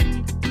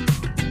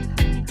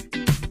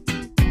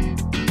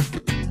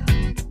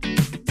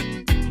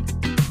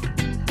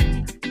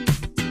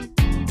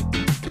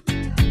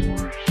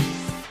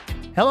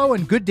Hello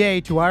and good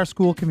day to our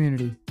school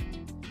community.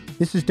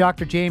 This is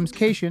Dr. James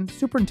Cation,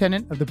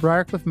 Superintendent of the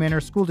Briarcliff Manor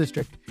School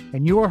District,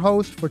 and your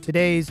host for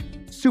today's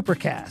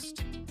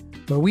Supercast,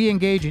 where we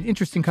engage in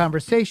interesting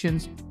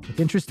conversations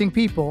with interesting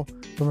people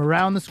from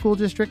around the school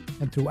district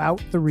and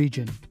throughout the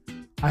region.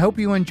 I hope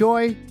you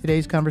enjoy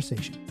today's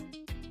conversation.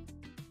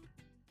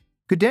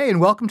 Good day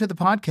and welcome to the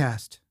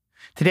podcast.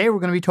 Today we're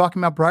going to be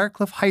talking about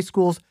Briarcliff High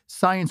School's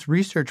Science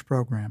Research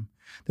Program.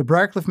 The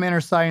Briarcliff Manor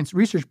Science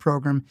Research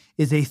Program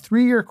is a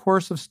 3-year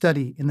course of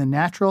study in the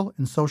natural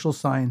and social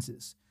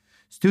sciences.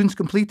 Students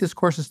complete this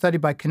course of study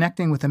by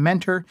connecting with a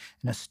mentor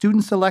in a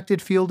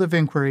student-selected field of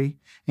inquiry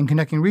and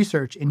conducting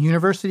research in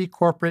university,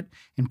 corporate,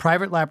 and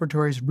private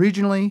laboratories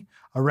regionally,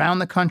 around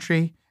the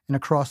country, and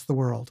across the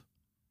world.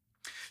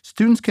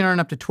 Students can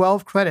earn up to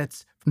 12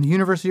 credits from the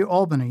University of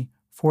Albany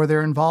for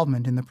their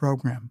involvement in the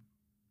program.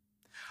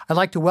 I'd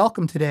like to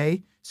welcome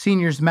today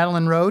seniors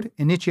Madeline Rode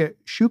and Nitya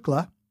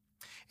Shukla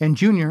and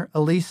junior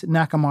Elise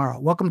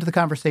Nakamura. Welcome to the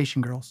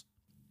conversation, girls.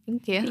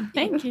 Thank you.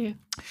 Thank you.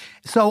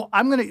 So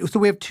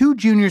we have 2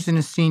 juniors and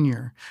a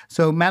senior.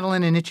 So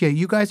Madeline and Nitya,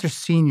 you guys are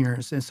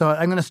seniors. And so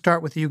I'm going to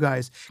start with you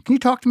guys. Can you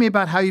talk to me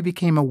about how you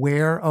became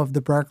aware of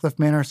the Briarcliff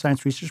Manor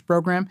Science Research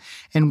Program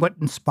and what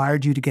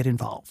inspired you to get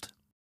involved?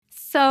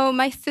 So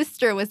my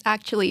sister was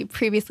actually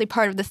previously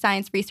part of the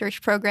Science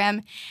Research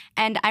Program,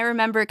 and I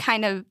remember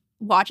kind of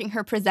watching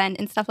her present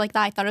and stuff like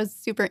that. I thought it was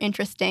super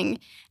interesting.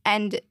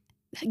 And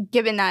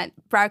given that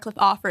Briarcliff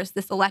offers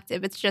this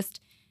elective,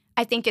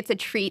 I think it's a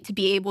treat to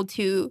be able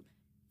to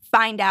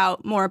find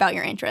out more about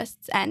your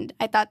interests. And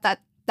I thought that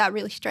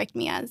really struck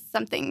me as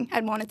something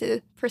I'd wanted to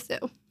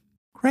pursue.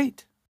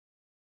 Great.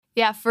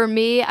 Yeah, for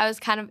me, I was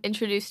kind of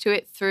introduced to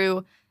it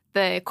through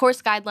the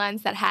course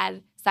guidelines that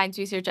had science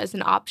research as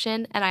an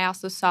option. And I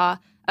also saw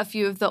a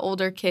few of the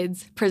older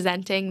kids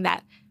presenting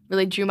that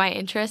really drew my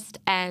interest.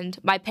 And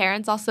my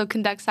parents also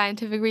conduct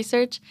scientific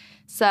research.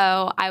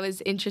 So I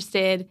was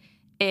interested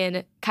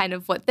in kind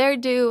of what they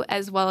do,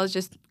 as well as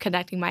just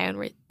conducting my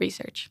own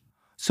research.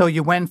 So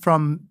you went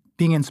from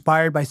being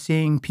inspired by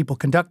seeing people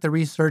conduct the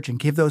research and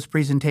give those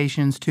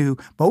presentations to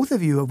both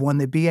of you have won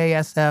the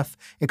BASF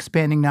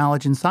Expanding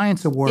Knowledge in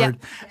Science Award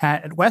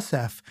at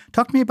WSF.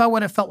 Talk to me about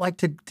what it felt like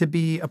to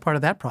be a part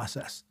of that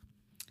process.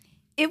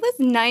 It was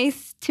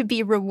nice to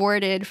be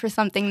rewarded for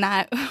something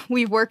that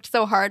we worked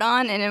so hard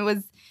on, and it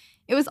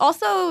was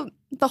also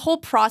the whole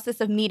process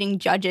of meeting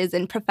judges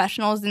and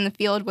professionals in the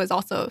field was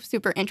also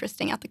super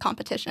interesting at the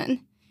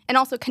competition, and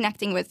also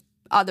connecting with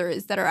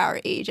others that are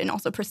our age and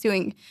also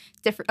pursuing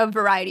a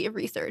variety of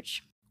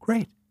research.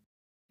 Great.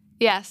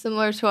 Yeah,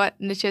 similar to what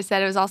Nitya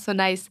said, it was also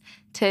nice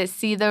to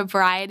see the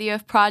variety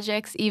of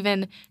projects,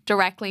 even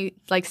directly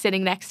like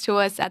sitting next to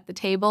us at the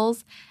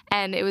tables.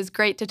 And it was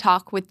great to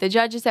talk with the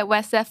judges at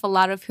WSF, a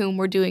lot of whom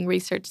were doing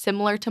research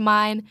similar to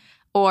mine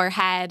or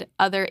had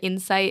other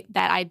insight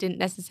that I didn't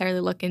necessarily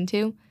look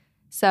into.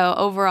 So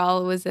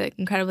overall, it was an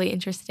incredibly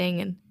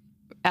interesting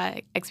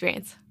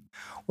experience.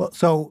 Well,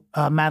 so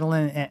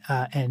Madeline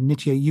and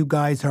Nitya, you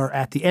guys are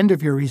at the end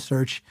of your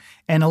research.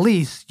 And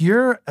Elise,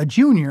 you're a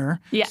junior,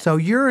 so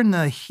you're in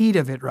the heat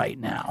of it right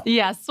now.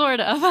 Yeah, sort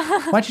of.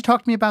 Why don't you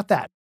talk to me about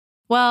that?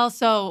 Well,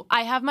 so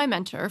I have my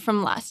mentor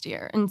from last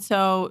year. And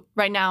so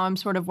right now I'm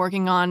sort of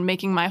working on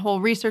making my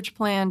whole research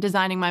plan,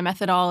 designing my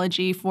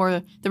methodology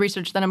for the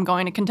research that I'm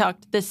going to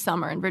conduct this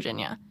summer in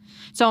Virginia.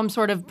 So I'm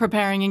sort of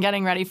preparing and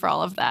getting ready for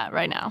all of that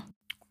right now.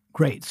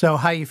 Great. So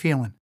how are you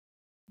feeling?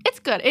 It's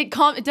good. It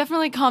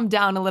definitely calmed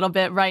down a little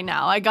bit right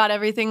now. I got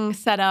everything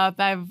set up.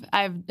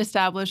 I've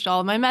established all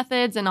of my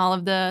methods and all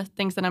of the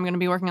things that I'm going to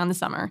be working on this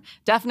summer.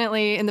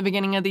 Definitely in the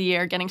beginning of the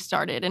year, getting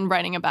started and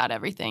writing about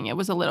everything, it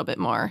was a little bit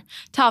more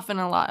tough and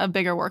a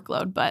bigger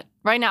workload. But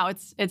right now,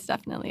 it's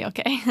definitely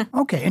okay.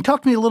 Okay. And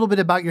talk to me a little bit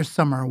about your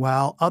summer.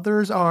 While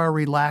others are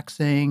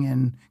relaxing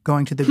and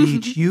going to the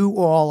beach, you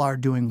all are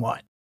doing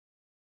what?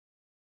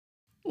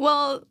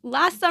 Well,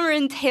 last summer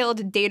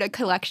entailed data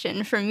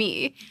collection for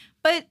me,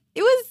 but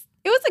it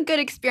was a good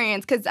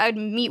experience because I would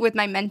meet with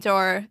my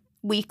mentor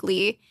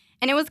weekly,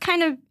 and it was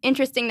kind of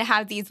interesting to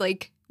have these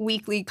like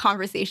weekly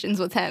conversations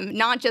with him,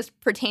 not just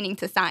pertaining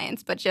to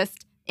science, but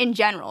just in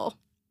general.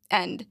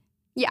 And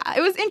yeah,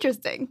 it was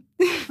interesting.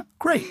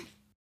 Great.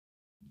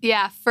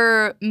 Yeah,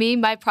 for me,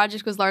 my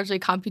project was largely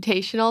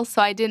computational,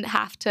 so I didn't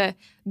have to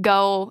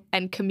go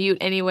and commute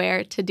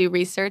anywhere to do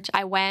research.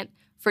 I went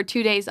for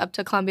 2 days up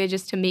to Columbia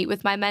just to meet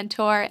with my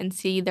mentor and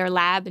see their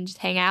lab and just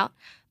hang out.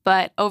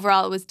 But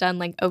overall, it was done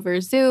like over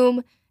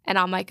Zoom and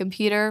on my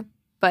computer.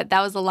 But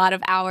that was a lot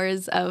of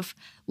hours of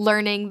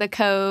learning the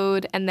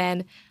code and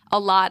then a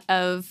lot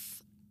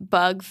of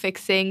bug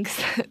fixing.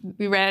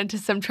 We ran into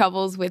some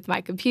troubles with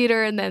my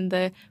computer and then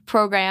the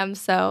program.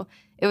 So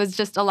it was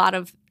just a lot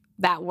of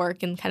that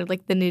work and kind of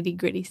like the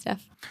nitty-gritty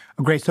stuff.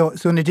 Oh, great. So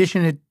in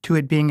addition to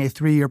it being a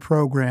 3-year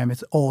program,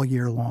 it's all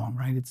year long,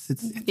 right? It's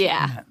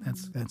yeah.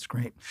 That's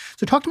great.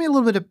 So talk to me a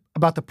little bit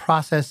about the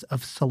process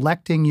of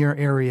selecting your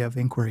area of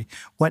inquiry.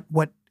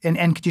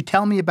 And could you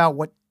tell me about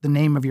what the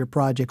name of your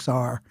projects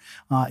are,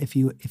 if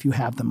you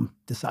have them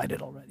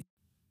decided already?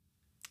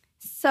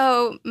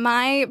 So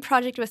my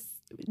project was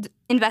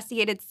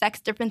investigated sex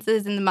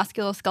differences in the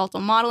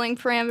musculoskeletal modeling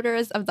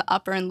parameters of the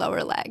upper and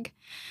lower leg.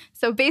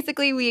 So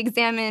basically, we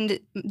examined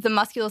the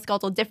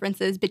musculoskeletal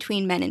differences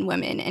between men and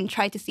women and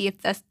tried to see if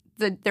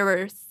there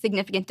were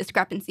significant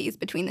discrepancies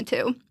between the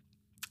two.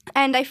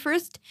 And I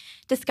first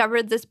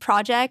discovered this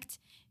project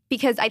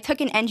because I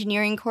took an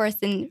engineering course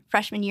in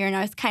freshman year,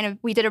 and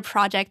we did a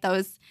project that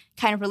was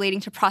kind of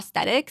relating to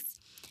prosthetics.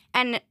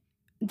 And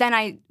then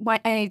I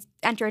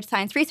entered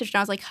science research, and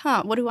I was like,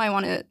 what do I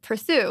want to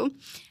pursue?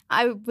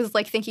 I was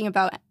like thinking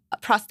about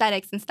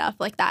prosthetics and stuff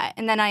like that.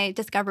 And then I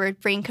discovered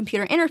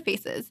brain-computer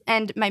interfaces.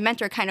 And my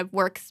mentor kind of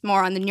works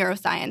more on the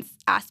neuroscience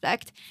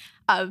aspect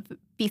of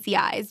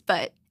BCIs,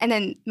 and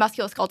then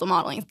musculoskeletal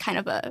modeling is kind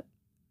of a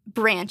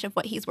branch of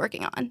what he's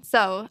working on.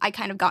 So I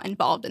kind of got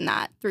involved in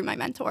that through my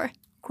mentor.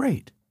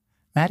 Great.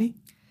 Maddie?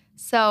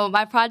 So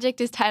my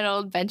project is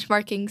titled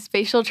Benchmarking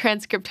Spatial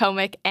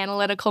Transcriptomic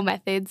Analytical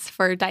Methods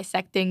for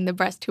Dissecting the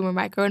Breast Tumor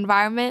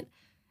Microenvironment.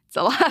 It's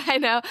a lot, I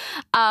know.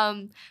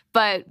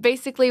 But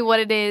basically what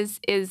it is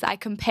I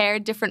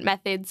compared different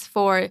methods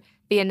for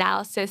the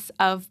analysis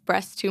of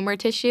breast tumor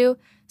tissue.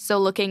 So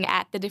looking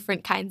at the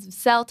different kinds of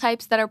cell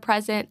types that are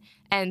present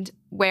and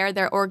where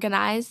they're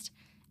organized.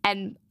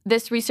 And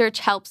this research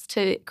helps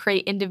to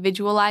create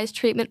individualized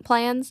treatment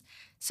plans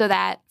so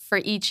that for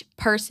each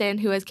person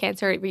who has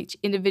cancer, each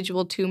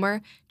individual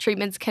tumor,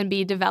 treatments can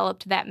be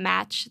developed that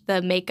match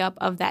the makeup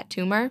of that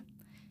tumor.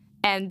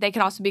 And they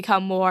can also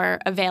become more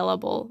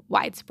available,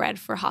 widespread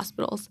for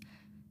hospitals.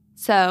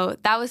 So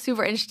that was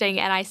super interesting.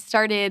 And I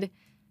started,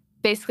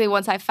 basically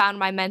once I found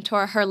my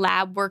mentor, her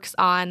lab works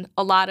on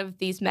a lot of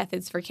these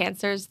methods for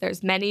cancers.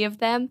 There's many of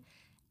them.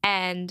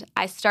 And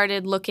I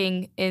started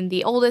looking in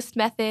the oldest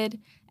method,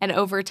 and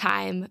over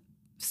time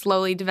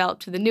slowly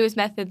developed to the newest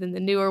method and the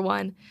newer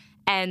one.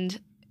 And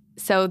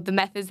so the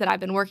methods that I've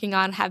been working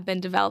on have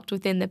been developed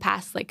within the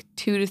past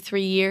 2 to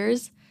 3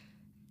 years.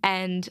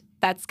 And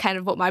that's kind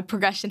of what my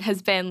progression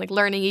has been,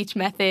 learning each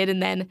method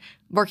and then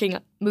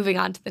moving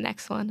on to the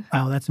next one.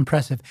 Wow, that's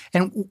impressive.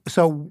 And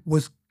so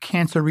was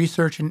cancer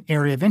research an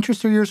area of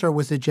interest of yours, or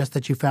was it just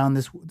that you found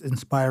this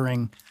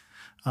inspiring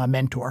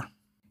mentor?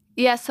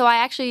 Yeah, so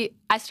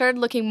I started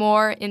looking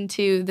more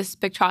into the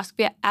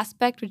spectroscopy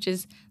aspect, which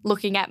is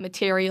looking at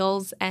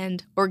materials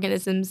and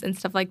organisms and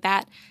stuff like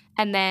that.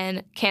 And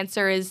then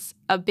cancer is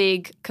a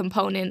big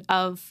component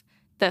of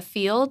the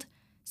field.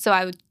 So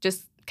I would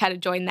just kind of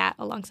join that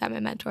alongside my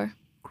mentor.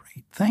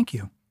 Great. Thank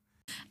you.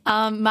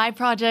 My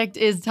project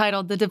is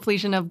titled The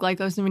Depletion of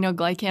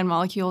Glycosaminoglycan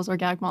Molecules or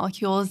GAG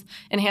Molecules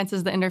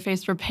Enhances the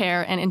Interface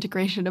Repair and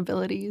Integration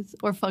Abilities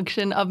or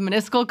Function of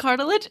Meniscal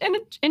Cartilage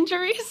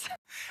Injuries.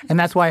 And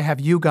that's why I have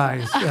you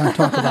guys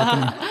talk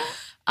about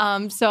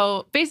them.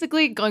 So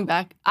basically, going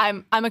back,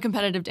 I'm a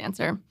competitive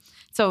dancer.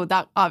 So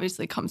that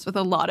obviously comes with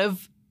a lot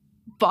of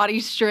body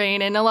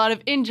strain and a lot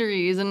of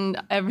injuries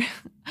and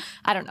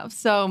I don't know.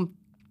 So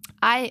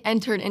I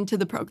entered into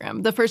the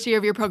program, the first year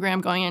of your program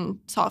going in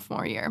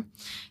sophomore year.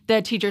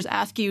 The teachers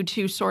ask you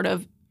to sort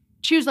of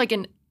choose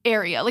an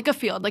area, a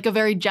field, a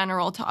very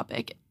general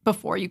topic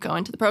before you go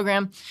into the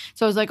program.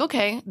 So I was like,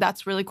 okay,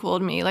 that's really cool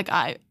to me.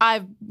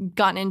 I've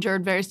gotten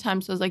injured various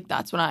times. So I was like,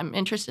 that's what I'm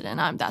interested in.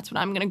 That's what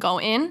I'm going to go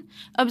in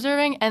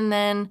observing. And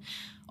then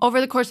over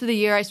the course of the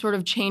year, I sort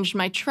of changed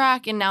my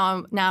track, and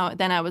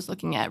then I was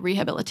looking at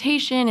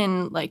rehabilitation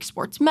and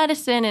sports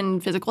medicine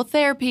and physical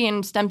therapy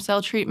and stem cell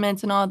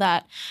treatments and all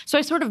that. So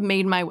I sort of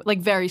made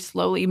very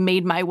slowly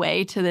made my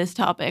way to this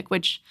topic,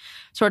 which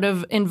sort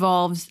of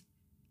involves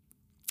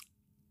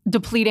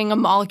depleting a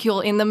molecule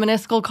in the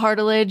meniscal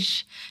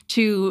cartilage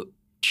to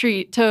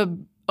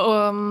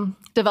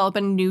develop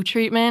a new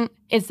treatment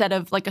instead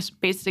of a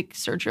basic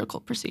surgical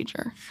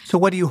procedure. So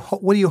what do you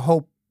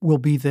hope will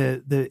be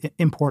the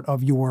import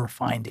of your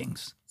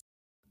findings?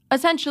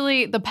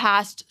 Essentially, the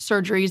past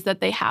surgeries that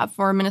they have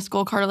for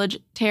meniscal cartilage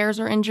tears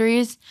or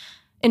injuries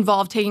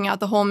involve taking out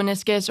the whole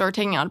meniscus or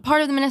taking out a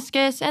part of the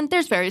meniscus. And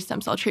there's various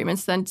stem cell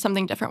treatments, then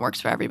something different works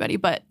for everybody.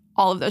 But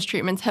all of those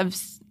treatments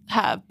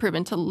have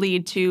proven to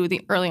lead to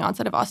the early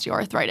onset of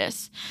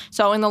osteoarthritis.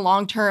 So in the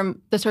long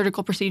term, the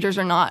surgical procedures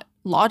are not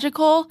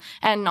logical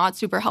and not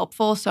super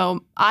helpful.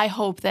 So I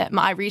hope that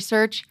my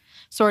research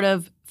sort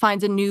of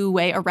finds a new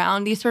way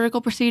around these surgical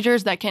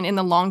procedures that can, in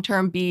the long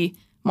term, be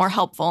more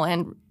helpful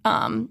and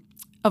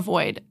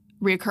avoid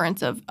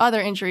reoccurrence of other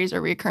injuries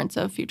or reoccurrence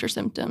of future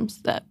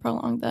symptoms that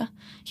prolong the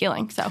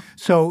healing. So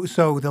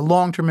the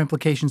long-term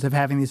implications of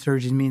having these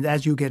surgeries means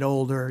as you get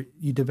older,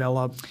 you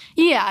develop...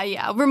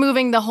 Yeah.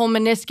 Removing the whole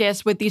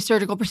meniscus with these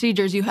surgical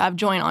procedures, you have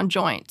joint on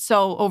joint.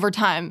 So over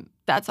time,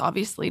 that's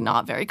obviously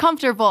not very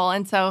comfortable.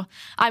 And so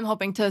I'm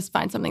hoping to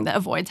find something that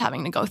avoids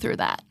having to go through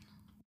that.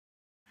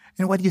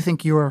 And what do you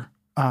think your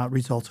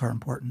results are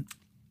important?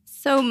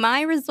 So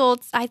my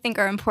results, I think,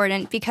 are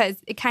important because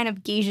it kind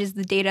of gauges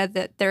the data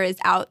that there is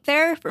out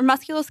there for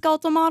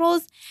musculoskeletal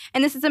models.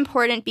 And this is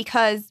important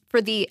because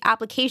for the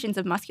applications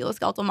of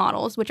musculoskeletal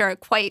models, which are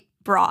quite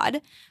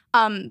broad,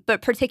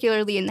 but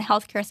particularly in the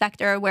healthcare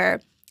sector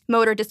where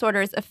motor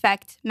disorders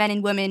affect men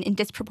and women in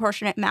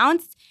disproportionate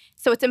amounts,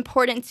 So it's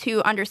important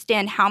to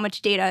understand how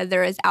much data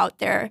there is out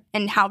there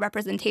and how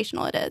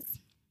representational it is.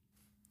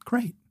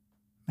 Great.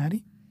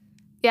 Maddie?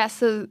 Yeah,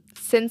 so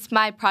since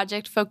my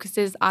project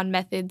focuses on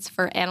methods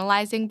for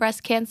analyzing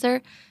breast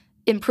cancer,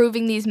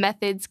 improving these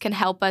methods can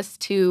help us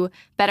to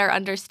better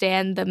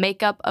understand the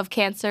makeup of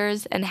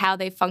cancers and how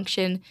they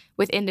function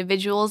with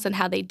individuals and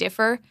how they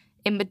differ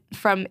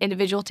from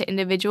individual to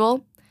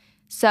individual.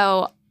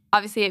 So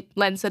obviously it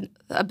lends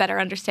a better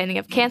understanding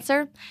of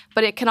cancer,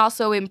 but it can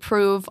also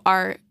improve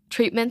our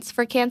treatments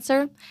for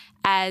cancer,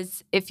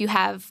 as if you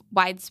have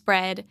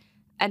widespread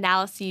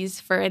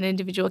analyses for an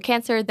individual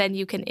cancer, then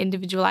you can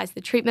individualize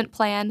the treatment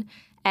plan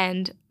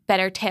and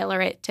better tailor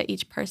it to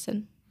each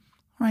person.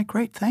 All right,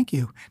 great. Thank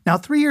you. Now,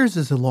 3 years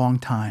is a long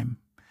time.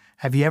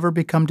 Have you ever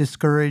become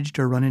discouraged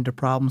or run into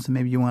problems that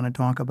maybe you want to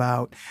talk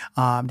about?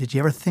 Did you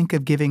ever think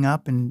of giving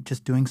up and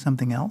just doing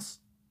something else?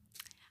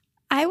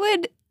 I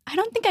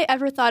don't think I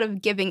ever thought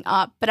of giving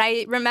up, but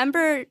I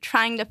remember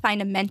trying to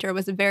find a mentor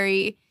was a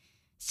very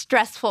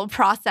stressful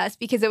process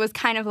because it was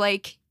kind of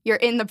like you're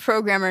in the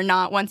program or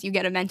not once you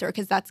get a mentor,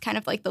 because that's kind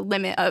of like the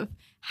limit of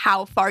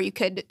how far you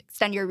could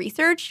extend your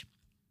research.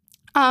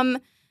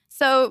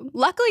 So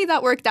luckily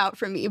that worked out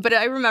for me, but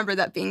I remember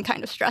that being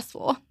kind of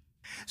stressful.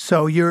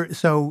 So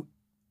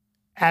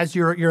as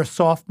you're a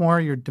sophomore,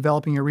 you're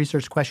developing your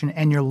research question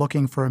and you're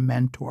looking for a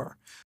mentor.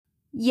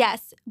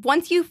 Yes.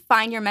 Once you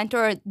find your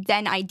mentor,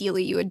 then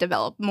ideally you would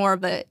develop more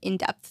of an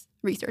in-depth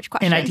research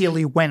question. And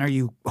ideally, when are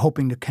you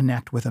hoping to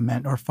connect with a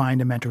mentor or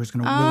find a mentor who's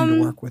going to willing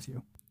to work with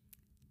you?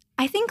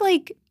 I think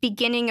like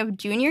beginning of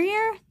junior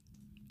year.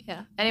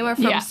 Yeah, anywhere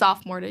from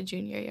sophomore to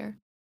junior year.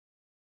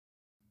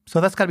 So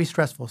that's got to be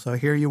stressful. So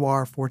here you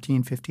are,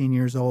 14, 15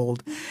 years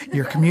old.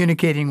 You're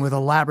communicating with a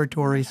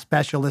laboratory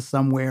specialist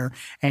somewhere,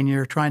 and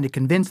you're trying to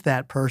convince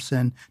that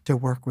person to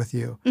work with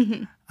you.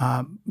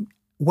 Mm-hmm.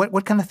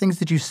 What kind of things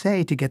did you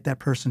say to get that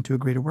person to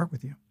agree to work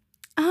with you?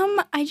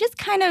 I just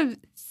kind of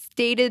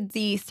stated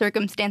the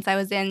circumstance I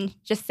was in,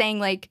 just saying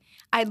like,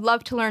 I'd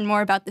love to learn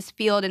more about this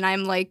field, and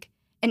I'm like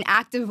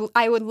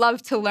I would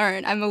love to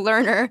learn. I'm a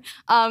learner.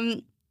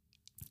 And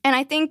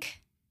I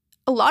think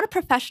a lot of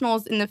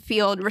professionals in the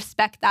field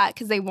respect that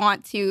because they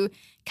want to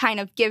kind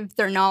of give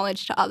their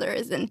knowledge to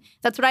others. And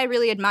that's what I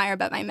really admire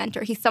about my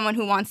mentor. He's someone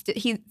who wants to,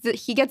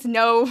 he gets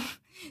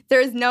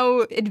there's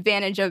no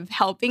advantage of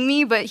helping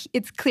me, but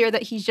it's clear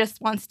that he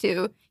just wants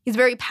to, he's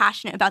very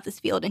passionate about this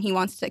field and he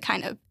wants to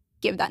kind of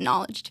give that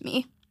knowledge to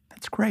me.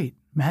 That's great.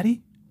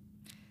 Maddie?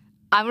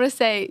 I'm going to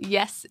say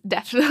yes,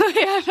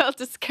 definitely. I felt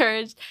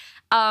discouraged.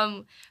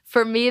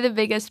 For me, the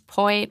biggest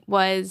point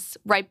was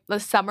right the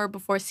summer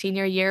before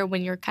senior year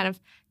when you're kind of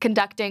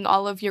conducting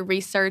all of your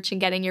research and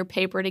getting your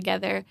paper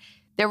together.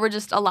 There were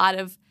just a lot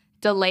of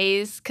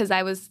delays because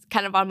I was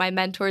kind of on my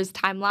mentor's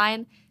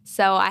timeline.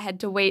 So I had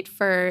to wait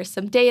for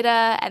some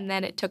data, and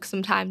then it took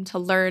some time to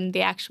learn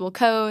the actual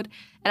code.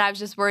 And I was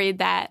just worried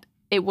that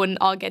it wouldn't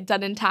all get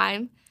done in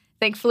time.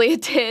 Thankfully,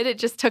 it did. It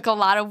just took a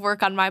lot of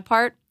work on my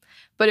part.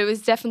 But it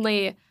was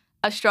definitely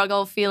a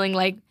struggle feeling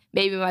like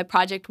maybe my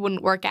project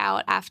wouldn't work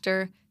out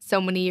after so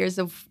many years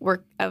of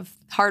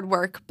hard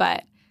work,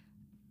 but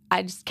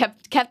I just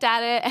kept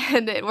at it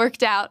and it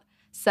worked out.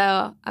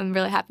 So I'm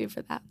really happy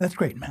for that. That's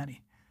great,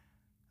 Maddie.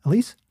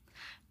 Elise?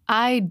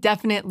 I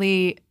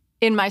definitely,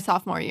 in my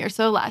sophomore year,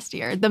 so last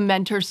year, the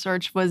mentor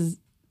search was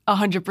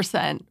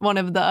 100% one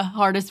of the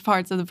hardest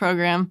parts of the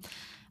program.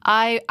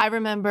 I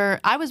remember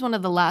I was one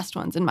of the last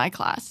ones in my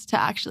class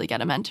to actually get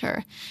a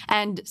mentor.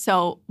 And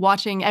so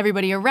watching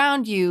everybody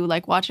around you,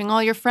 like watching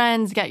all your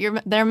friends get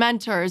their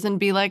mentors and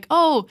be like,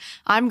 oh,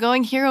 I'm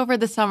going here over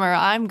the summer.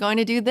 I'm going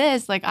to do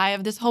this. Like I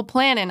have this whole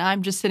plan and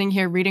I'm just sitting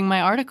here reading my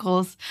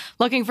articles,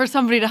 looking for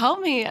somebody to help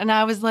me. And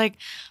I was like,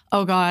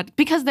 oh God,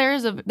 because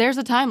there's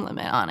a time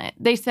limit on it.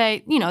 They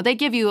say, they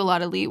give you a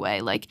lot of leeway.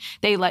 Like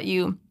they let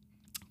you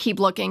keep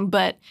looking,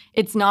 but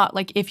it's not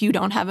like if you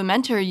don't have a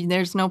mentor,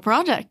 there's no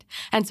project.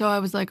 And so I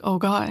was like, oh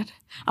God,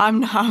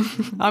 I'm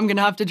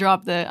gonna have to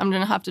drop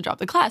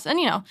the class. And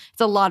it's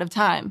a lot of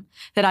time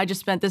that I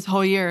just spent this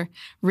whole year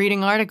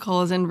reading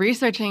articles and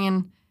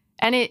researching,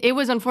 and it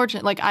was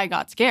unfortunate. Like I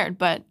got scared,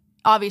 but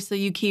obviously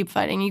you keep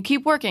fighting, you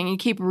keep working, you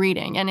keep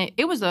reading. And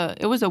it was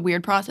a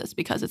weird process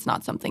because it's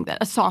not something that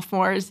a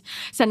sophomore is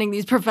sending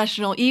these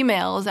professional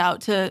emails out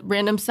to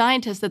random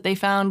scientists that they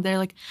found. They're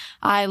like,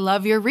 I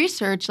love your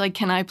research. Like,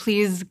 can I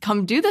please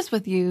come do this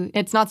with you?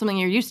 It's not something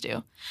you're used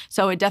to.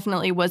 So it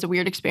definitely was a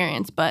weird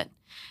experience. But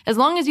as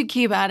long as you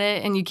keep at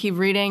it and you keep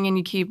reading and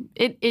you keep,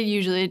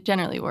 it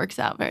generally works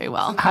out very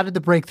well. How did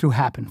the breakthrough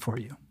happen for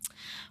you?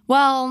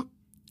 Well,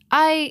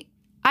 I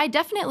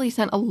definitely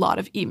sent a lot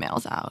of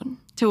emails out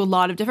to a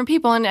lot of different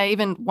people. And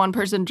even one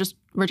person just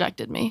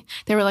rejected me.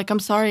 They were like, I'm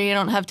sorry, I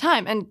don't have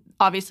time. And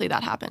obviously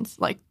that happens.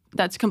 Like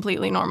that's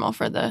completely normal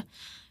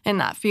in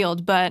that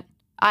field. But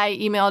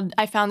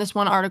I found this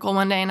one article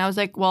one day and I was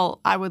like,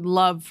 well, I would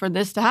love for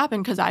this to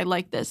happen because I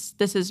like this.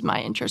 This is my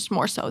interest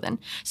more so than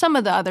some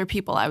of the other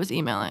people I was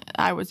emailing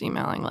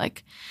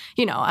like,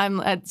 I'm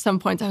at some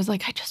points I was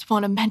like, I just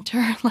want a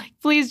mentor. Like,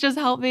 please just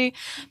help me.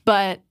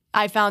 But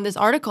I found this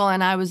article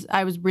and I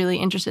was really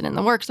interested in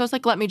the work. So I was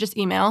like, let me just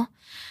email.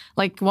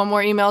 Like, one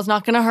more email is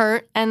not going to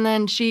hurt. And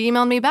then she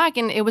emailed me back,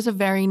 and it was a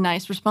very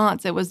nice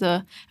response. It was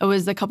a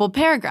couple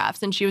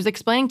paragraphs, and she was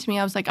explaining to me.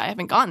 I was like, I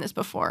haven't gotten this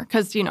before,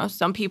 because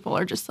some people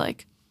are just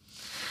like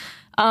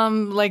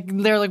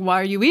they're like,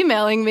 why are you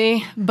emailing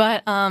me?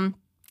 But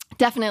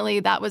definitely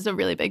that was a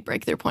really big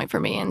breakthrough point for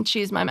me, and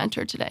she's my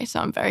mentor today,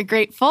 so I'm very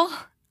grateful.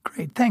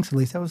 Great, thanks,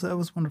 Elise. That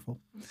was wonderful.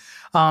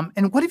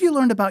 And what have you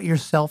learned about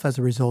yourself as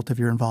a result of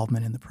your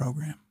involvement in the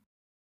program?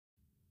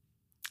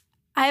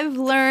 I've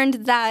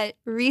learned that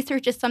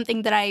research is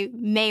something that I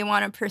may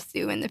want to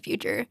pursue in the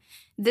future.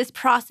 This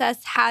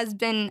process has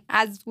been,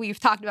 as we've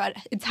talked about,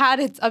 it's had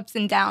its ups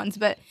and downs,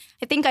 but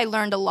I think I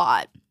learned a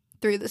lot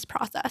through this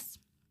process.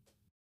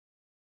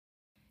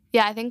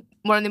 Yeah, I think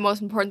one of the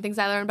most important things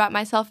I learned about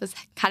myself is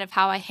kind of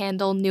how I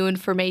handle new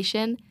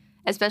information.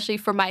 Especially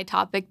for my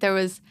topic, there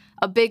was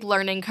a big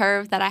learning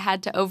curve that I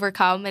had to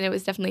overcome, and it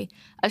was definitely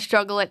a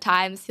struggle at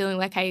times, feeling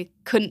like I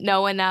couldn't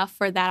know enough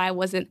or that I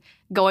wasn't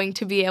going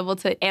to be able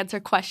to answer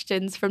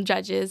questions from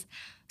judges.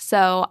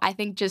 So I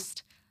think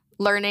just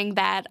learning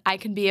that I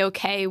can be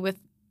okay with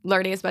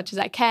learning as much as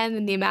I can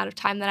in the amount of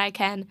time that I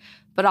can,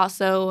 but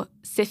also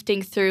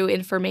sifting through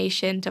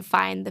information to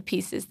find the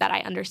pieces that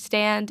I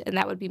understand and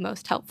that would be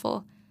most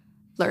helpful.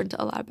 Learned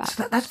a lot about.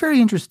 So that's very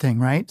interesting,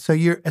 right? So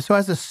so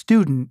as a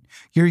student,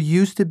 you're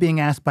used to being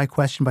asked by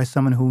question by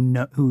someone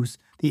who's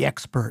the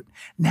expert.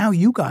 Now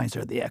you guys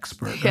are the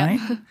expert, right?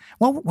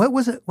 Well, what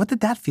was it? What did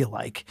that feel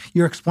like?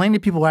 You're explaining to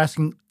people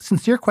asking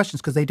sincere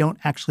questions because they don't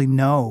actually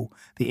know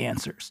the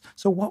answers.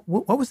 So what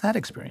was that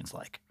experience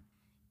like?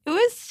 It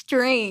was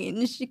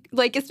strange,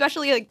 like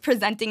especially like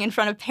presenting in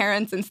front of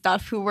parents and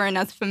stuff who weren't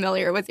as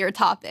familiar with your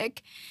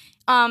topic.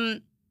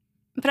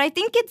 But I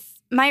think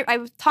I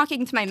was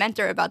talking to my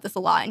mentor about this a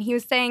lot, and he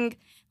was saying,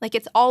 like,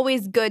 it's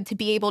always good to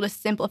be able to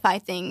simplify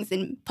things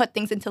and put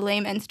things into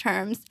layman's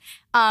terms.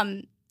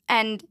 And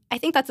I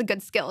think that's a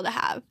good skill to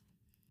have.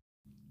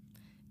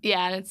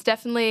 Yeah, and it's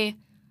definitely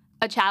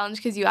a challenge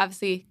because you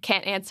obviously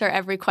can't answer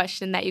every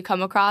question that you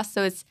come across.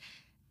 So it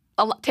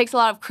takes a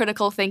lot of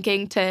critical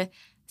thinking to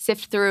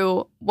sift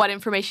through what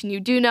information you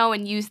do know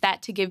and use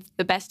that to give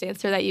the best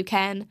answer that you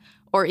can,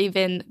 or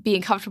even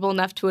being comfortable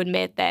enough to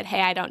admit that,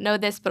 hey, I don't know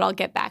this, but I'll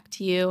get back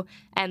to you,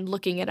 and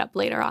looking it up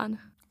later on.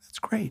 That's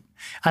great.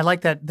 I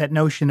like that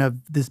notion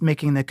of this,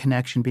 making the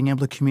connection, being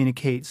able to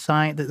communicate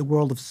the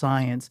world of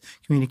science,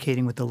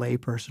 communicating with the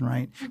layperson,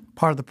 right?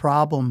 Part of the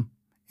problem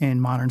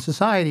in modern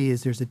society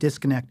is there's a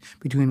disconnect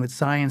between what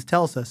science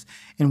tells us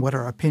and what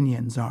our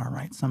opinions are,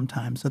 right,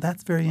 sometimes. So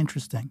that's very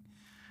interesting.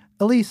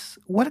 Elise,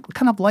 what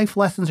kind of life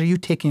lessons are you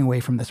taking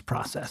away from this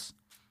process?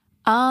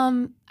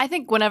 I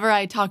think whenever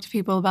I talk to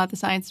people about the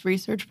science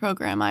research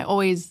program, I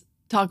always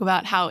talk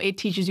about how it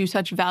teaches you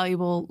such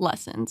valuable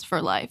lessons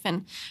for life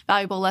and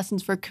valuable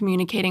lessons for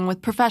communicating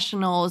with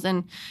professionals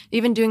and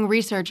even doing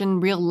research in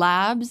real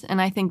labs.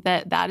 And I think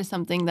that is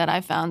something that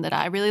I found that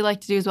I really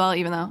like to do as well,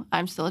 even though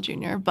I'm still a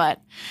junior.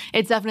 But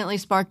it's definitely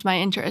sparked my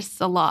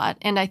interests a lot.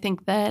 And I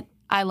think that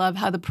I love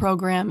how the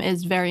program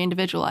is very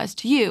individualized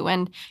to you,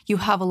 and you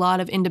have a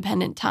lot of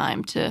independent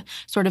time to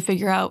sort of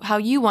figure out how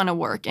you want to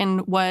work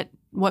and what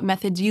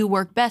methods you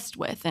work best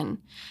with and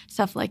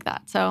stuff like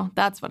that. So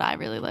that's what I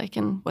really like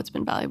and what's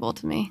been valuable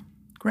to me.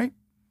 Great.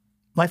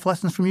 Life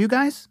lessons from you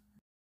guys?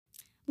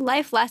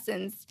 Life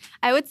lessons.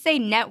 I would say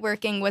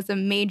networking was a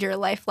major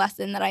life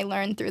lesson that I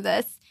learned through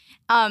this.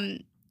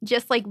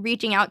 Just like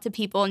reaching out to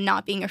people and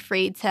not being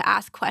afraid to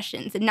ask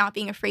questions and not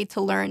being afraid to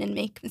learn and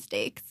make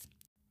mistakes.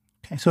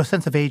 Okay, so a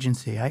sense of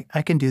agency.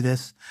 I can do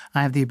this.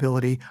 I have the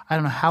ability. I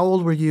don't know, how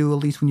old were you,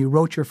 Elise, when you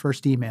wrote your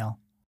first email?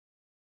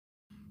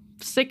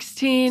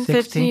 15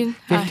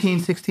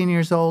 16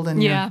 years old.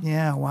 And yeah.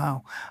 Yeah,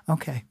 wow.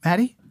 Okay.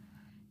 Maddie?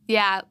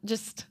 Yeah,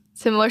 just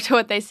similar to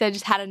what they said,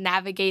 just how to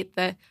navigate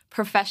the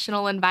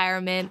professional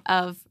environment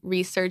of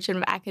research and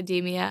of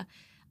academia.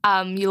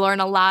 You learn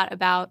a lot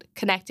about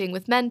connecting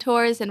with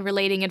mentors and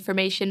relating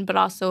information, but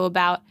also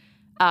about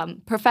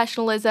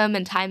professionalism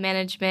and time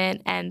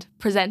management and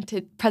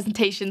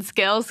presentation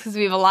skills, because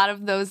we have a lot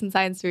of those in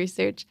science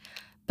research.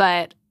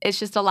 But it's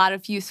just a lot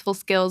of useful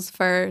skills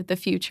for the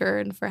future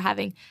and for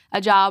having a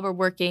job or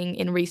working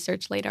in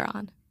research later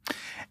on.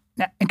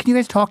 Now, and can you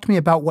guys talk to me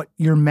about what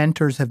your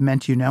mentors have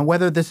meant to you now,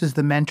 whether this is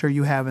the mentor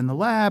you have in the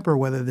lab or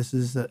whether this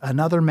is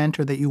another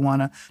mentor that you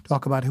want to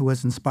talk about who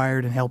has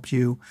inspired and helped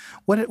you?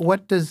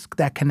 What does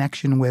that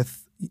connection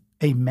with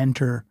a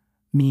mentor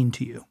mean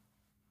to you,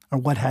 or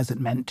what has it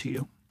meant to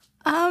you?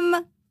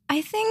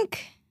 I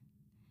think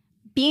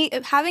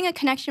having a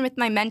connection with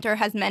my mentor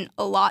has meant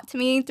a lot to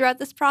me throughout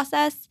this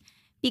process,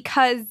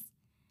 because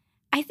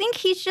I think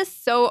he's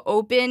just so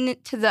open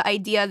to the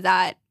idea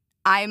that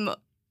I'm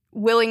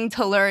willing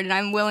to learn and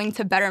I'm willing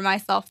to better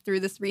myself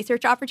through this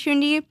research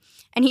opportunity.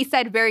 And he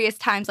said various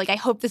times, like, I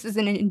hope this is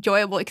an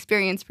enjoyable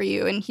experience for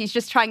you. And he's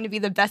just trying to be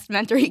the best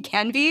mentor he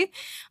can be.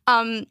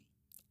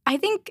 I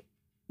think,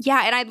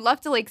 yeah, and I'd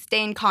love to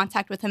stay in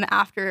contact with him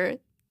after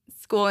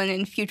school and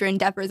in future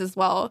endeavors as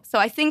well. So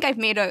I think I've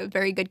made a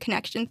very good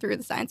connection through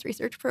the science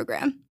research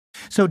program.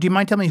 So do you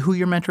mind telling me who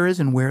your mentor is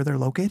and where they're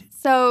located?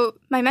 So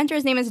my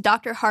mentor's name is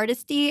Dr.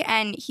 Hardesty,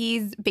 and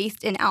he's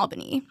based in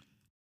Albany.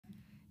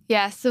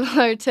 Yeah,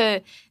 similar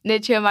to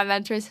Nichio, my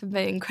mentors have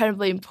been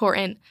incredibly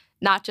important,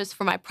 not just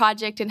for my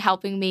project and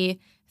helping me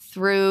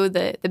through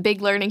the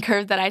big learning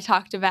curve that I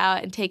talked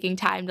about and taking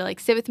time to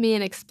sit with me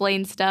and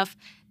explain stuff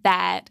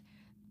that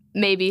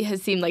maybe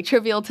has seemed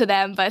trivial to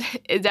them, but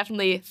it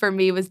definitely for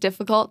me was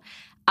difficult.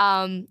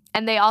 And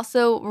they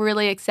also were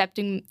really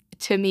accepting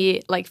to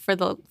me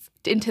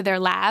into their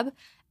lab.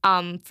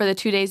 For the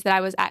 2 days that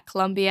I was at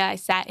Columbia, I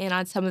sat in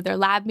on some of their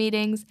lab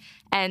meetings.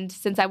 And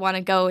since I want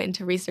to go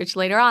into research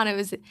later on, it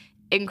was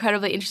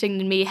incredibly interesting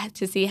to me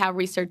to see how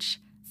research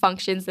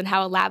functions and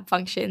how a lab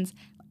functions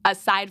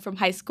aside from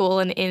high school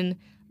and in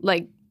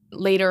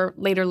later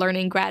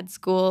learning, grad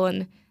school,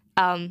 and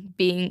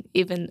being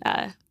even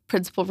a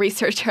principal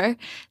researcher.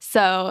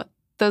 So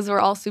those were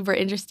all super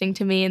interesting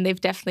to me, and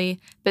they've definitely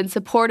been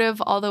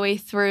supportive all the way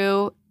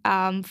through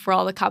for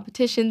all the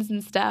competitions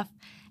and stuff.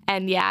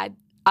 And yeah,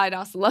 I'd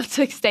also love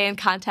to stay in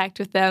contact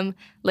with them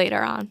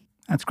later on.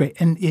 That's great.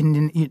 And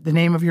in the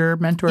name of your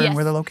mentor Yes. and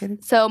where they're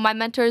located? So my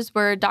mentors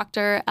were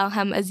Dr.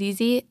 Elham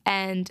Azizi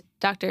and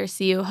Dr.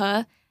 Siu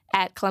He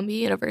at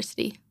Columbia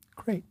University.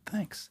 Great.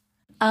 Thanks.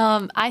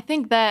 I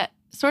think that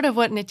sort of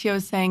what Nichio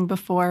was saying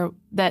before,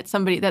 that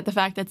the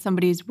fact that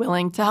somebody's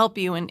willing to help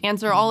you and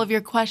answer all of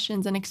your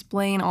questions and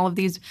explain all of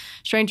these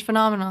strange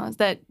phenomena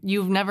that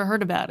you've never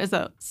heard about as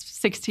a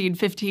 16,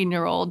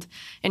 15-year-old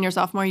in your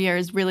sophomore year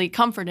is really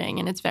comforting,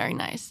 and it's very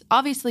nice.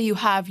 Obviously, you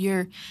have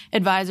your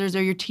advisors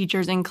or your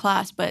teachers in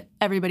class, but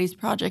everybody's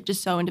project is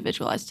so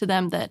individualized to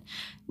them that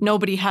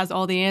nobody has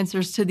all the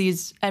answers to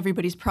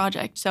everybody's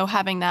project. So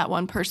having that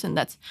one person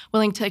that's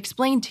willing to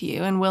explain to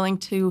you and willing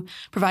to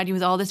provide you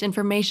with all this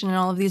information and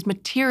all of these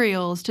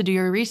materials to do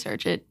your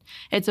research,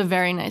 it's a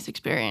very nice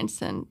experience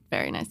and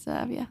very nice to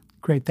have you.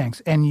 Great,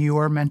 thanks. And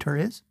your mentor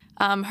is?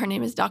 Her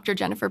name is Dr.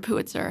 Jennifer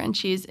Puitzer, and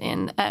she's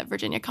at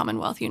Virginia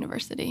Commonwealth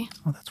University.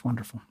 Oh, that's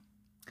wonderful.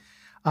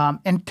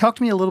 And talk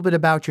to me a little bit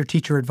about your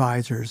teacher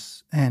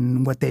advisors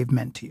and what they've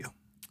meant to you.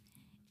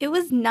 It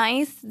was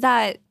nice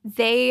that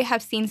they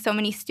have seen so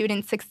many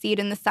students succeed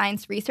in the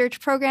science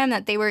research program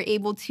that they were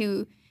able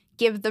to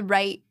give the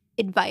right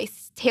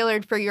advice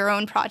tailored for your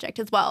own project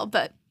as well.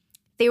 But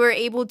they were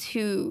able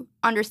to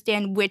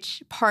understand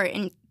which part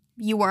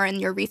you were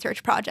in your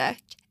research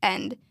project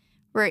and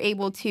were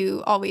able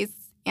to always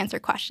answer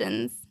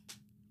questions.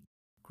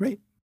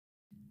 Great.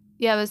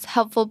 Yeah, it was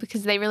helpful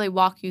because they really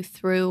walk you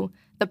through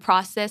the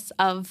process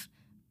of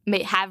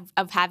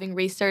having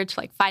research,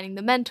 like finding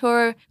the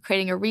mentor,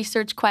 creating a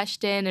research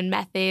question and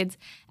methods,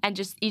 and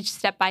just each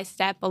step by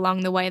step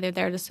along the way they're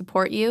there to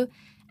support you.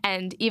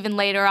 And even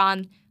later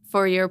on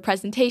for your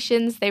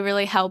presentations, they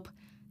really help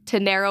to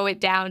narrow it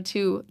down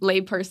to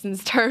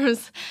layperson's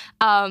terms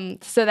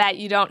so that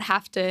you don't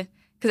have to,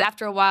 because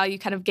after a while you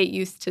kind of get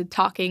used to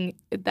talking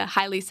at the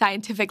highly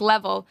scientific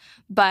level,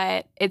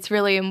 but it's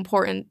really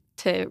important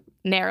to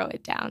narrow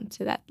it down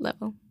to that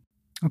level.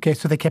 Okay,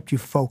 so they kept you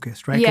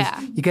focused, right? 'Cause Yeah.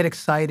 you get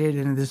excited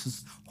and this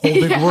is a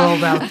whole big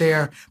world out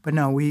there. But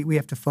no, we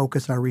have to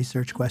focus our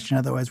research question.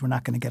 Otherwise, we're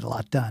not going to get a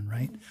lot done,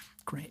 right?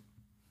 Great.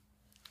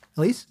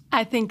 Elise?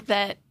 I think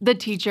that the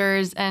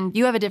teachers, and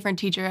you have a different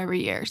teacher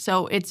every year,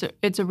 so it's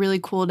really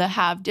cool to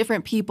have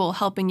different people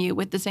helping you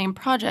with the same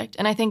project.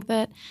 And I think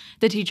that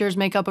the teachers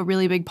make up a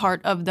really big part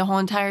of the whole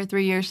entire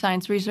 3-year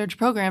science research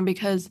program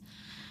because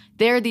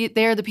they're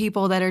the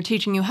people that are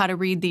teaching you how to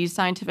read these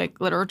scientific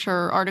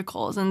literature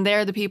articles, and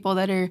they're the people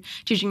that are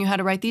teaching you how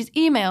to write these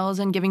emails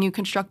and giving you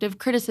constructive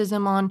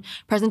criticism on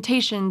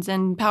presentations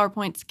and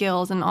PowerPoint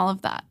skills and all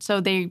of that.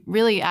 So they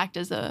really act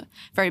as a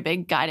very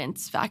big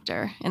guidance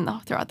factor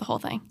throughout the whole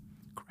thing.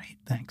 Great,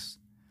 thanks.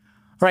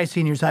 All right,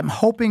 seniors, I'm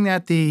hoping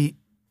that the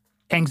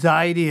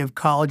anxiety of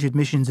college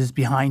admissions is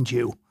behind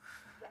you.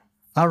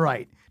 All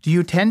right.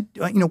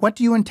 What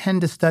do you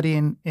intend to study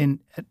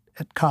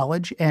at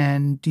college,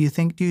 and do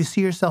you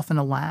see yourself in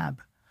a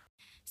lab?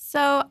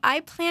 So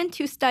I plan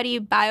to study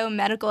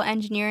biomedical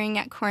engineering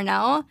at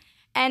Cornell,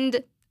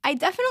 and I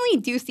definitely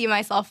do see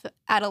myself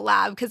at a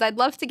lab because I'd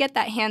love to get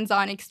that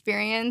hands-on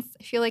experience.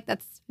 I feel like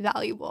that's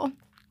valuable.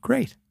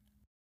 Great.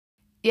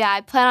 Yeah,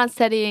 I plan on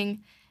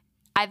studying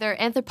either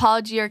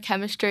anthropology or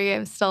chemistry.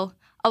 I'm still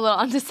a little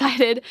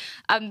undecided.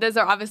 Those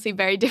are obviously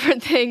very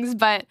different things,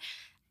 but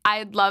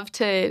I'd love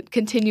to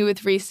continue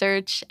with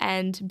research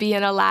and be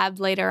in a lab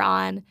later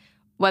on,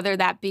 whether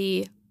that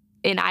be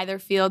in either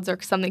fields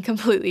or something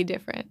completely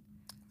different.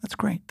 That's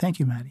great. Thank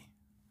you, Maddie.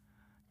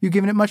 You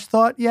given it much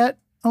thought yet,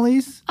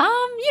 Elise?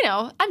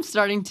 I'm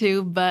starting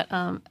to, but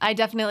I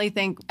definitely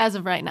think, as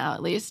of right now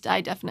at least, I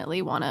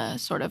definitely want to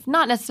sort of,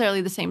 not necessarily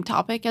the same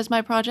topic as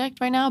my project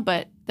right now,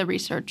 but the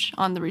research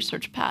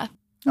path.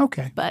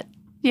 Okay. But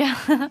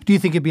yeah. Do you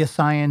think you'd be a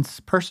science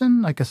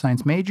person, like a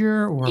science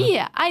major? Or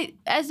Yeah,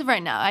 as of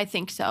right now, I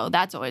think so.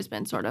 That's always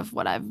been sort of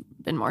what I've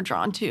been more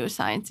drawn to,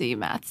 science-y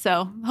math.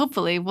 So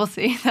hopefully we'll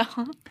see,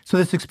 though. So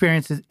this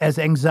experience, as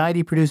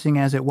anxiety-producing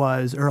as it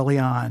was early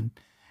on,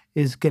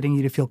 is getting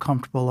you to feel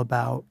comfortable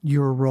about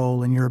your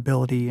role and your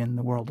ability in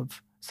the world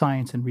of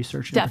science and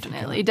research in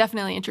particular.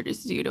 Definitely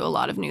introduces you to a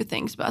lot of new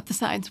things about the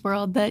science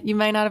world that you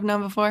might not have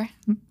known before.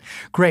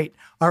 Great.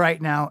 All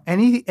right. Now,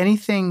 any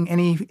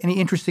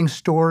interesting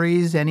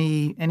stories,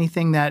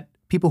 anything that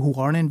people who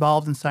aren't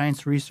involved in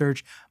science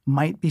research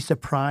might be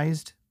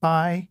surprised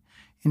by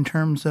in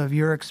terms of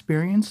your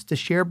experience to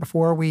share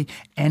before we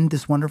end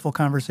this wonderful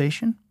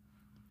conversation?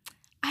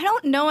 I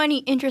don't know any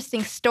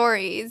interesting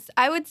stories.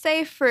 I would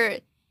say for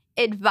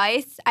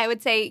advice, I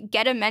would say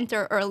get a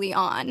mentor early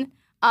on.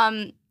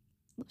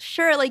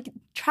 Sure, like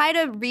try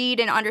to read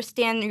and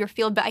understand your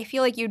field, but I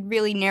feel like you'd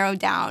really narrow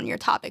down your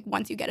topic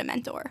once you get a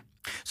mentor.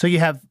 So you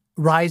have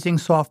rising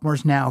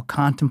sophomores now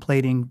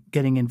contemplating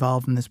getting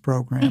involved in this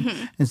program.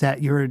 Mm-hmm. Is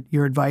that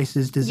your advice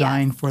is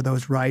designed for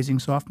those rising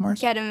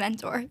sophomores? Get a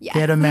mentor, yes.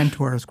 Get a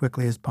mentor as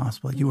quickly as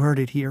possible. You heard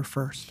it here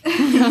first.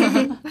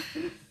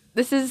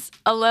 This is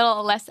a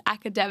little less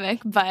academic,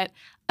 but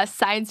us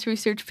science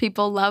research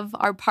people love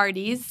our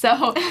parties.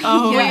 So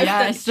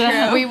Yes, that's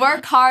true. we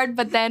work hard,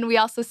 but then we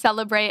also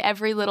celebrate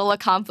every little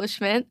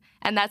accomplishment.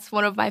 And that's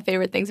one of my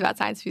favorite things about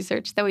science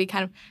research, that we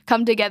kind of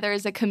come together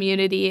as a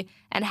community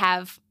and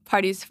have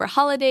parties for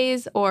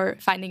holidays or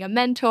finding a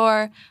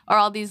mentor or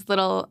all these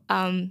little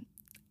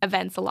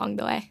events along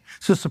the way.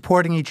 So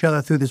supporting each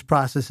other through this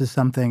process is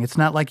something. It's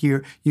not like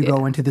you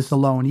go into this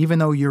alone. Even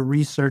though your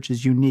research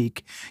is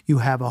unique, you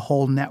have a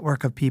whole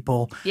network of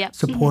people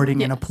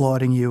supporting and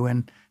applauding you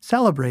and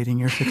celebrating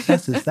your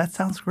successes. That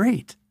sounds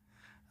great.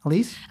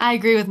 Elise? I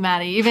agree with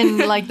Maddie.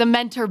 Even like the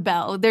mentor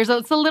bell.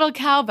 It's a little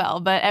cowbell,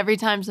 but every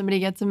time somebody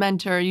gets a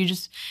mentor, you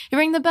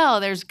ring the bell.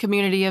 There's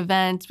community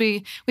events.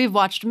 We've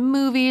watched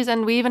movies,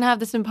 and we even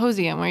have the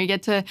symposium where you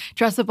get to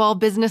dress up all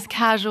business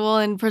casual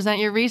and present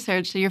your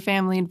research to your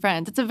family and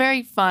friends. It's a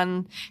very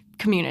fun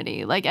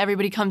community. Like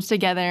everybody comes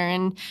together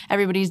and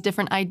everybody's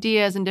different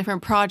ideas and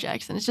different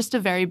projects, and it's just a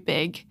very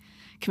big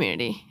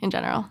community in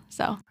general.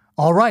 So.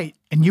 All right.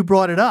 And you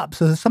brought it up.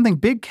 So there's something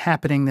big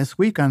happening this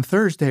week on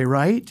Thursday,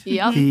 right?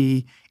 Yep.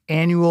 The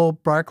annual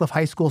Briarcliff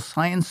High School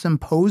Science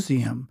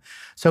Symposium.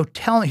 So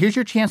here's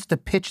your chance to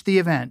pitch the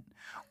event.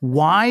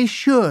 Why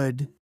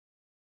should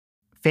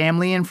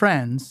family and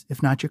friends,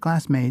 if not your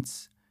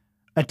classmates,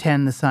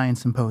 attend the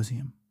Science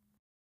Symposium?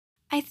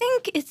 I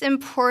think it's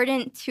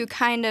important to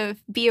kind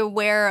of be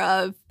aware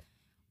of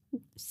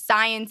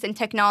science and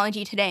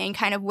technology today and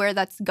kind of where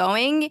that's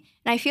going.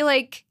 And I feel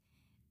like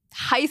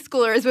high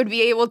schoolers would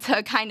be able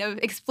to kind of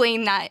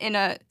explain that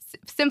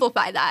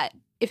simplify that,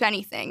 if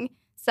anything.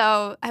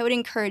 So I would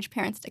encourage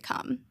parents to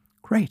come.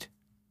 Great.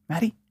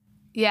 Maddie?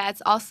 Yeah,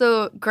 it's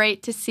also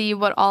great to see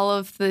what all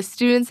of the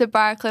students at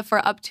Briarcliff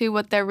are up to,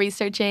 what they're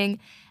researching.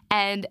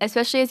 And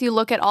especially as you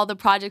look at all the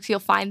projects, you'll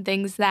find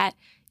things that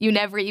you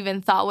never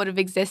even thought would have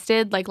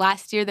existed. Like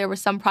last year, there were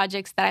some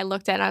projects that I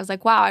looked at and I was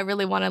like, wow, I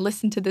really want to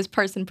listen to this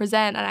person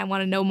present and I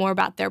want to know more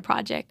about their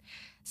project.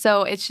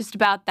 So it's just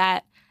about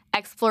that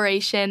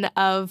exploration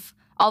of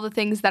all the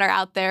things that are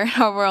out there in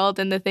our world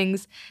and the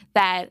things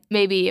that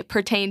maybe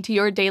pertain to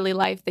your daily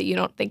life that you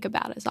don't think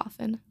about as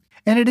often.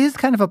 And it is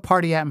kind of a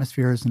party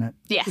atmosphere, isn't it?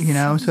 Yes. You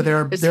know, so there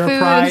are food.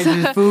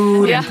 prizes,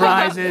 food and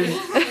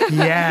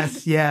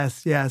prizes.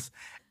 Yes.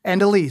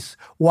 And Elise,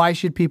 why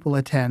should people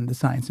attend the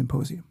Science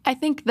Symposium? I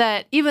think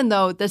that even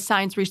though the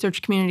science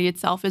research community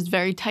itself is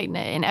very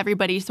tight-knit and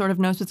everybody sort of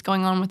knows what's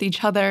going on with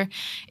each other,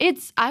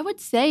 I would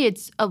say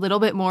it's a little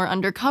bit more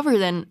undercover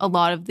than a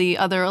lot of the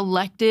other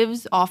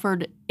electives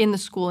offered in the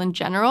school in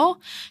general.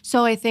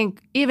 So I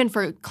think even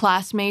for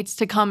classmates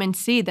to come and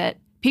see that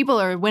people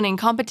are winning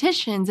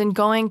competitions and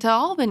going to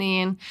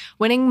Albany and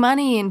winning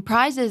money and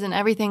prizes and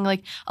everything.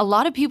 Like, a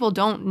lot of people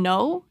don't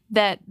know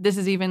that this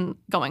is even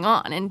going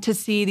on. And to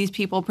see these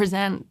people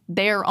present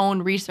their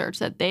own research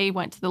that they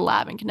went to the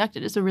lab and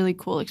conducted is a really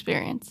cool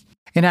experience.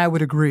 And I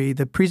would agree.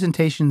 The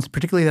presentations,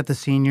 particularly that the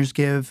seniors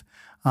give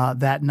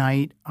that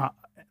night,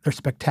 they're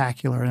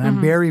spectacular. And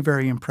I'm very,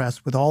 very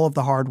impressed with all of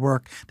the hard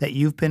work that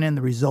you've been in,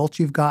 the results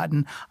you've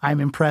gotten. I'm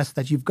impressed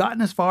that you've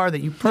gotten as far,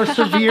 that you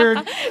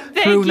persevered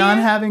through not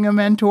having a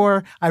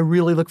mentor. I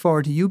really look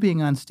forward to you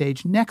being on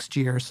stage next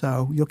year,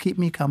 so you'll keep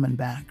me coming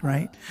back,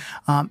 right?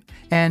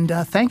 And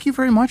thank you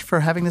very much for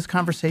having this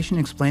conversation,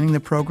 explaining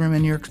the program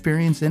and your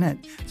experience in it.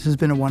 This has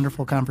been a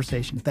wonderful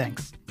conversation.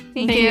 Thanks.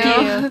 Thank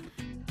you.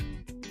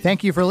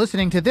 Thank you for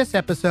listening to this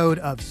episode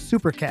of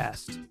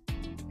Supercast.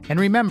 And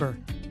remember,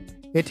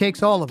 it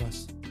takes all of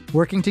us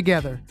working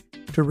together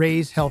to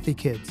raise healthy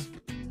kids.